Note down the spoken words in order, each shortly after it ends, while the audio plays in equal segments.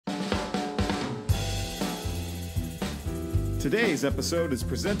Today's episode is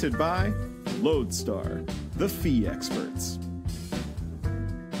presented by LodeStar, the fee experts.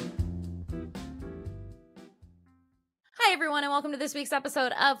 Hi, everyone, and welcome to this week's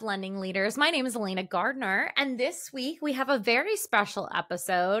episode of Lending Leaders. My name is Alayna Gardner, and this week we have a very special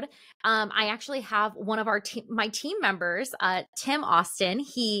episode. I actually have one of my team members, Tim Austen.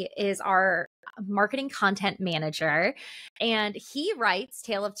 He is our marketing content manager, and he writes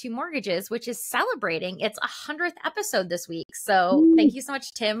Tale of Two Mortgages, which is celebrating its 100th episode this week. So thank you so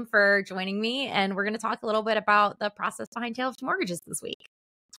much, Tim, for joining me, and we're going to talk a little bit about the process behind Tale of Two Mortgages this week.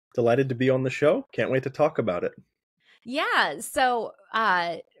 Delighted to be on the show. Can't wait to talk about it. Yeah. So,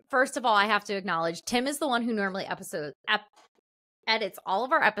 first of all, I have to acknowledge Tim is the one who normally edits all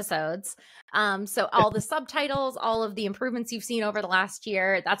of our episodes. So all the subtitles, all of the improvements you've seen over the last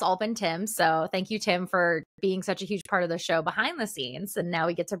year, that's all been Tim. So thank you, Tim, for being such a huge part of the show behind the scenes. And now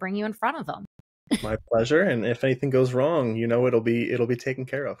we get to bring you in front of them. My pleasure. And if anything goes wrong, you know, it'll be taken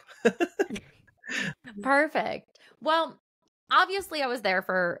care of. Perfect. Well, obviously I was there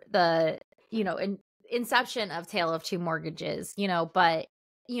for the, inception of Tale of Two Mortgages, but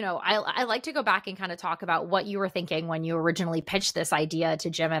I like to go back and kind of talk about what you were thinking when you originally pitched this idea to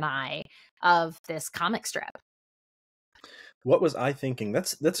Jim and I of this comic strip. What was I thinking?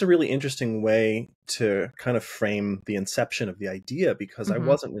 That's a really interesting way to kind of frame the inception of the idea, because I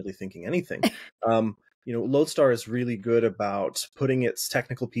wasn't really thinking anything. LodeStar is really good about putting its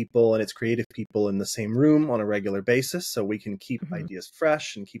technical people and its creative people in the same room on a regular basis, so we can keep ideas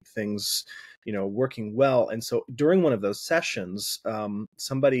fresh and keep things, working well. And so during one of those sessions,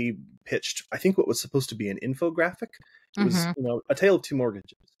 somebody pitched, I think, what was supposed to be an infographic. It was, A Tale of Two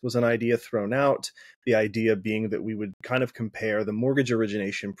Mortgages was an idea thrown out. The idea being that we would kind of compare the mortgage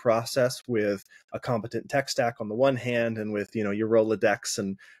origination process with a competent tech stack on the one hand, and with, your Rolodex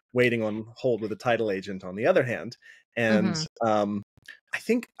and waiting on hold with a title agent on the other hand. And I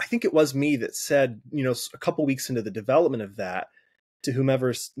think it was me that said, a couple weeks into the development of that, to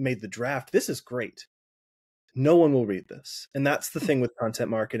whomever made the draft, this is great. No one will read this. And that's the thing with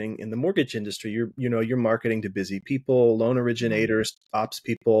content marketing in the mortgage industry. You're marketing to busy people, loan originators, ops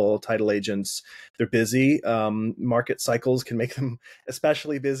people, title agents. They're busy. Market cycles can make them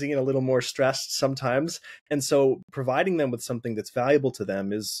especially busy and a little more stressed sometimes. And so providing them with something that's valuable to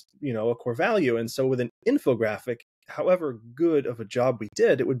them is, a core value. And so with an infographic, however good of a job we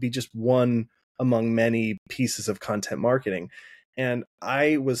did, it would be just one among many pieces of content marketing. And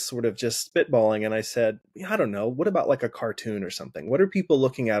I was sort of just spitballing, and I said, I don't know, what about like a cartoon or something? What are people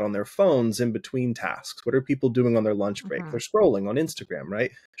looking at on their phones in between tasks? What are people doing on their lunch break? They're scrolling on Instagram,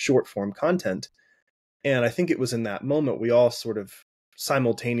 right? Short form content. And I think it was in that moment we all sort of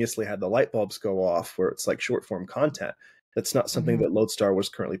simultaneously had the light bulbs go off, where it's like short form content. That's not something that LodeStar was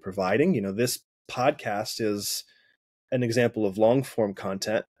currently providing. This podcast is an example of long form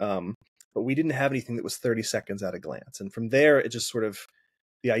content. But we didn't have anything that was 30 seconds at a glance. And from there, it just sort of,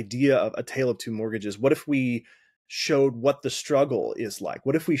 the idea of A Tale of Two Mortgages, what if we showed what the struggle is like?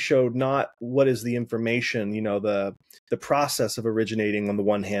 What if we showed not what is the information, the process of originating on the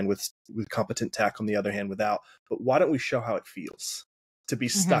one hand with competent tech, on the other hand without, but why don't we show how it feels to be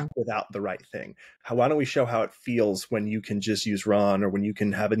stuck without the right thing? Why don't we show how it feels when you can just use Ron, or when you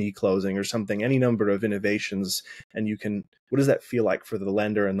can have an e-closing or something, any number of innovations, and what does that feel like for the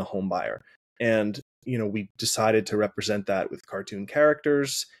lender and the home buyer? And, we decided to represent that with cartoon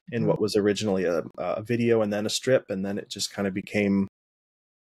characters in what was originally a video and then a strip. And then it just kind of became,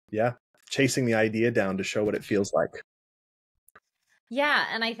 chasing the idea down to show what it feels like. Yeah.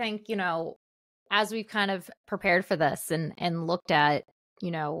 And I think, as we've kind of prepared for this and looked at,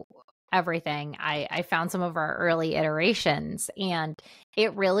 everything, I found some of our early iterations, and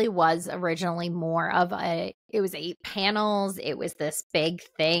it really was originally more of it was 8 panels. It was this big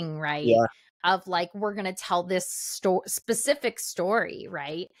thing, right? Yeah. Of like, we're going to tell this specific story,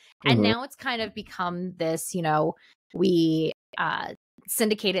 right? And now it's kind of become this, we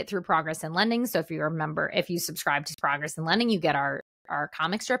syndicate it through Progress in Lending. So if you subscribe to Progress in Lending, you get our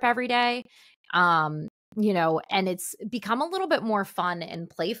comic strip every day. And it's become a little bit more fun and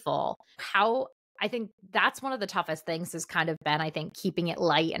playful. I think that's one of the toughest things has kind of been, I think, keeping it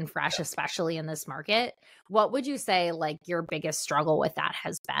light and fresh, especially in this market. What would you say, like, your biggest struggle with that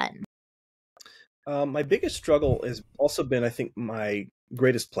has been? My biggest struggle has also been, I think, my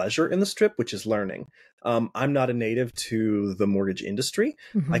greatest pleasure in the strip, which is learning. I'm not a native to the mortgage industry.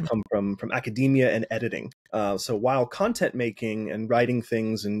 I come from academia and editing. So while content making and writing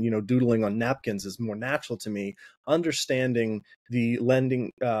things and, doodling on napkins is more natural to me, understanding the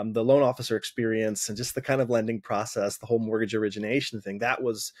lending, the loan officer experience and just the kind of lending process, the whole mortgage origination thing, that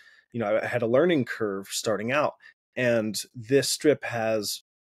was, I had a learning curve starting out. And this strip has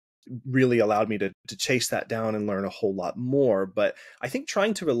really allowed me to chase that down and learn a whole lot more. But I think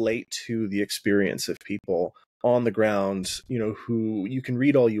trying to relate to the experience of people on the ground, who you can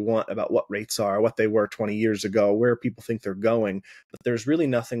read all you want about what rates are, what they were 20 years ago, where people think they're going. But there's really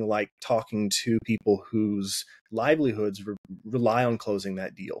nothing like talking to people whose livelihoods rely on closing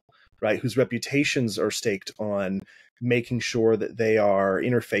that deal, right? Whose reputations are staked on making sure that they are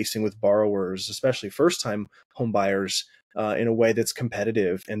interfacing with borrowers, especially first-time home buyers, in a way that's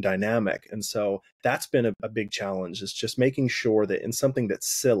competitive and dynamic. And so that's been a big challenge, is just making sure that in something that's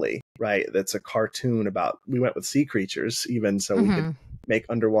silly, right, that's a cartoon about, we went with sea creatures even, so we could make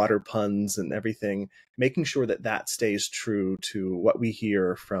underwater puns and everything, making sure that that stays true to what we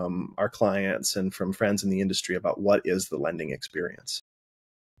hear from our clients and from friends in the industry about what is the lending experience.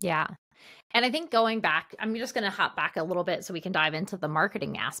 Yeah. And I think going back, I'm just going to hop back a little bit so we can dive into the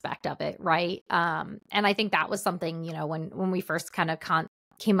marketing aspect of it, right? And I think that was something, when we first kind of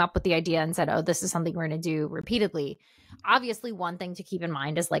came up with the idea and said, oh, this is something we're going to do repeatedly. Obviously, one thing to keep in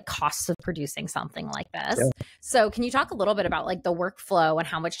mind is like costs of producing something like this. Yeah. So can you talk a little bit about like the workflow and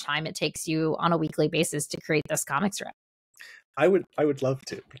how much time it takes you on a weekly basis to create this comic strip? I would love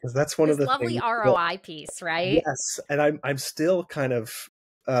to, because that's one of the lovely things, ROI piece, right? Yes, and I'm still kind of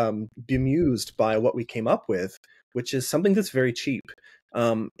bemused by what we came up with, which is something that's very cheap.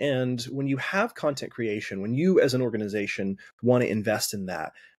 And when you have content creation, when you as an organization want to invest in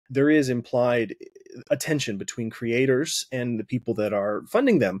that, there is implied a tension between creators and the people that are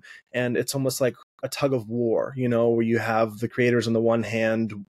funding them. And it's almost like a tug of war, where you have the creators on the one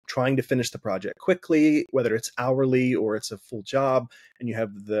hand trying to finish the project quickly, whether it's hourly or it's a full job, and you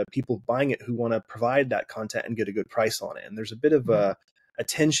have the people buying it who want to provide that content and get a good price on it. And there's a bit of a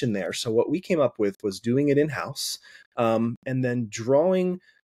tension there. So what we came up with was doing it in-house, and then drawing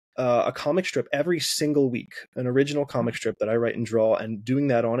a comic strip every single week, an original comic strip that I write and draw, and doing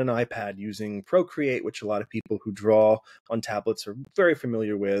that on an iPad using Procreate, which a lot of people who draw on tablets are very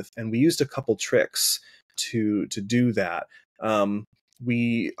familiar with. And we used a couple tricks to do that.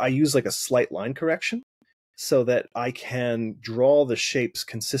 I use like a slight line correction so that I can draw the shapes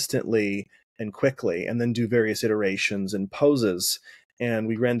consistently and quickly, and then do various iterations and poses. And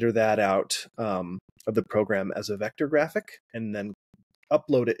we render that out of the program as a vector graphic, and then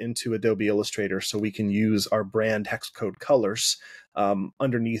upload it into Adobe Illustrator so we can use our brand hex code colors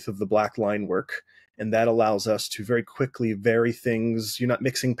underneath of the black line work. And that allows us to very quickly vary things. You're not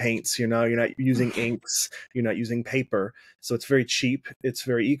mixing paints, you're not using inks, you're not using paper. So it's very cheap, it's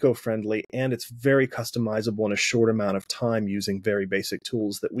very eco-friendly, and it's very customizable in a short amount of time using very basic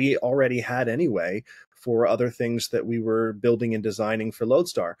tools that we already had anyway for other things that we were building and designing for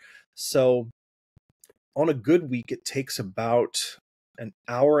LodeStar. So on a good week, it takes about an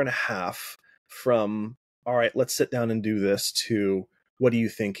hour and a half from, all right, let's sit down and do this, to what do you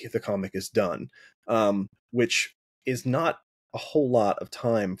think the comic is done? Which is not a whole lot of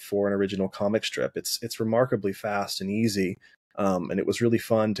time for an original comic strip. It's remarkably fast and easy. And it was really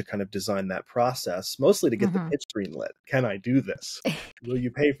fun to kind of design that process, mostly to get the pitch greenlit. Can I do this? Will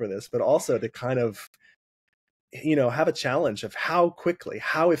you pay for this? But also to kind of, have a challenge of how quickly,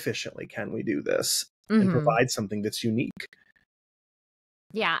 how efficiently can we do this and provide something that's unique.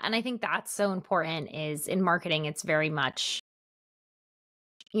 Yeah. And I think that's so important, is in marketing, it's very much,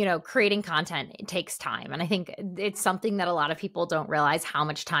 creating content, it takes time. And I think it's something that a lot of people don't realize how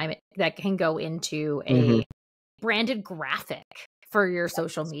much time that can go into a branded graphic for your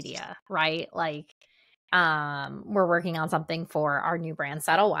social media, right? Like, we're working on something for our new brand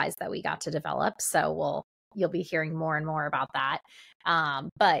Settlewise that we got to develop. So you'll be hearing more and more about that.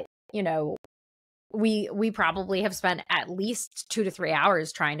 But we probably have spent at least 2 to 3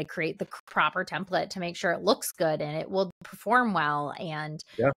 hours trying to create the proper template to make sure it looks good and it will perform well. And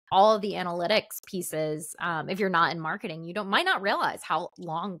all of the analytics pieces, if you're not in marketing, you might not realize how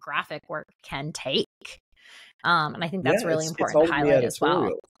long graphic work can take. And I think that's really important to highlight as well.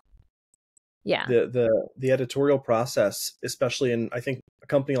 Yeah. The editorial process, especially in, I think, a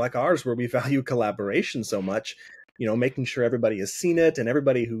company like ours where we value collaboration so much, making sure everybody has seen it and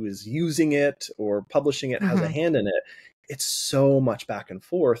everybody who is using it or publishing it has a hand in it. It's so much back and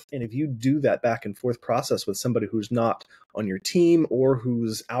forth. And if you do that back and forth process with somebody who's not on your team or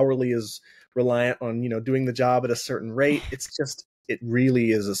whose hourly is reliant on, doing the job at a certain rate, it really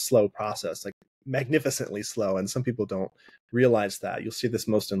is a slow process, like magnificently slow. And some people don't realize that. You'll see this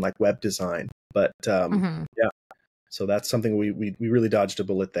most in like web design, but so that's something we really dodged a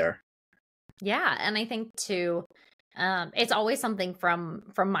bullet there. Yeah. And I think too, it's always something from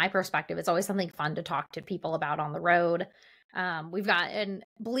my perspective, it's always something fun to talk to people about on the road. We've gotten,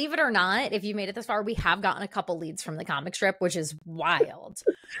 believe it or not, if you made it this far, we have gotten a couple leads from the comic strip, which is wild.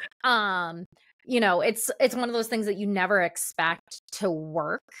 It's one of those things that you never expect to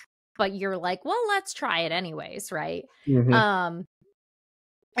work, but you're like, well, let's try it anyways, right? Mm-hmm.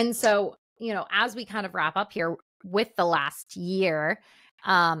 And so, as we kind of wrap up here with the last year,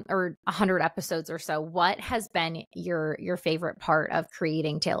 or 100 episodes or so, what has been your favorite part of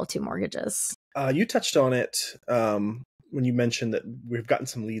creating Tale of Two Mortgages? You touched on it when you mentioned that we've gotten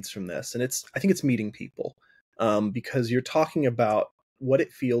some leads from this, and I think it's meeting people, because you're talking about what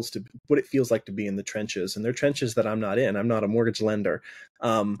it feels like to be in the trenches, and they're trenches that I'm not in. I'm not a mortgage lender.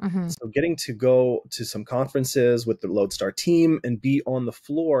 So getting to go to some conferences with the LodeStar team and be on the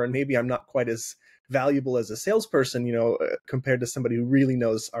floor, and maybe I'm not quite as valuable as a salesperson, compared to somebody who really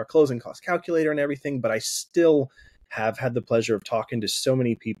knows our closing cost calculator and everything, but I still have had the pleasure of talking to so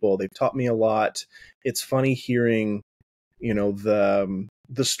many people. They've taught me a lot. It's funny hearing,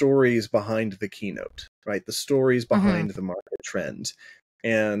 the stories behind the keynote, right? The stories behind the market trend.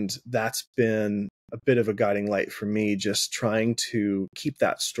 And that's been a bit of a guiding light for me, just trying to keep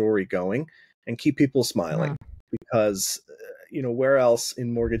that story going and keep people smiling, because where else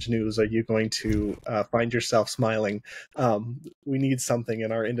in mortgage news are you going to find yourself smiling? We need something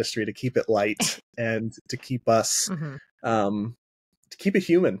in our industry to keep it light and to keep us to keep it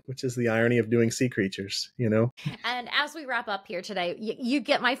human, which is the irony of doing sea creatures, And as we wrap up here today, you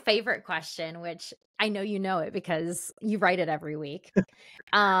get my favorite question, which I know you know it because you write it every week.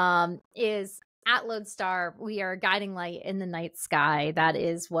 Is at LodeStar, we are a guiding light in the night sky. That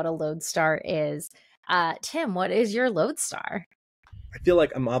is what a LodeStar is. Tim, what is your LodeStar? I feel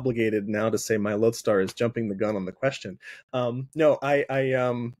like I'm obligated now to say my LodeStar is jumping the gun on the question. No,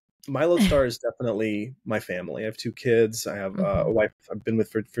 my LodeStar is definitely my family. I have 2 kids. I have a wife I've been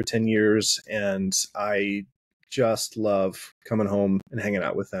with for 10 years, and I just love coming home and hanging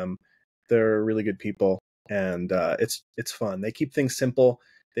out with them. They're really good people, and it's fun. They keep things simple.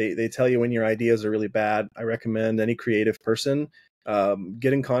 They tell you when your ideas are really bad. I recommend any creative person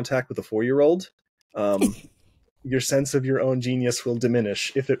get in contact with a 4-year-old. Your sense of your own genius will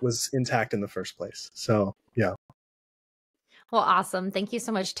diminish if it was intact in the first place. So, yeah. Well, awesome. Thank you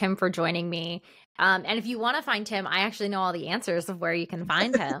so much, Tim, for joining me. And if you want to find Tim, I actually know all the answers of where you can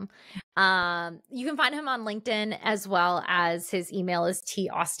find him. You can find him on LinkedIn, as well as his email is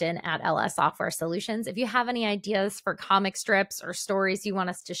taustin@LS Software Solutions. If you have any ideas for comic strips or stories you want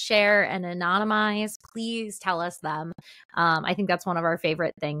us to share and anonymize, please tell us them. I think that's one of our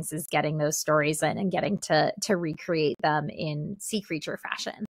favorite things, is getting those stories in and getting to recreate them in sea creature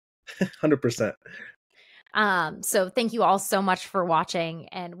fashion. 100%. So thank you all so much for watching,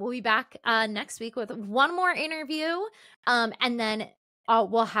 and we'll be back next week with one more interview, and then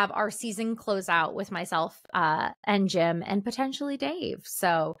we'll have our season close out with myself and Jim and potentially Dave.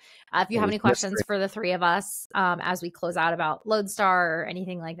 So if you have any questions for the 3 of us as we close out about LodeStar or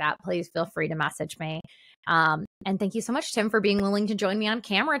anything like that, please feel free to message me. And thank you so much, Tim, for being willing to join me on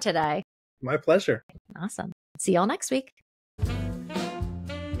camera today. My pleasure. Awesome. See y'all next week.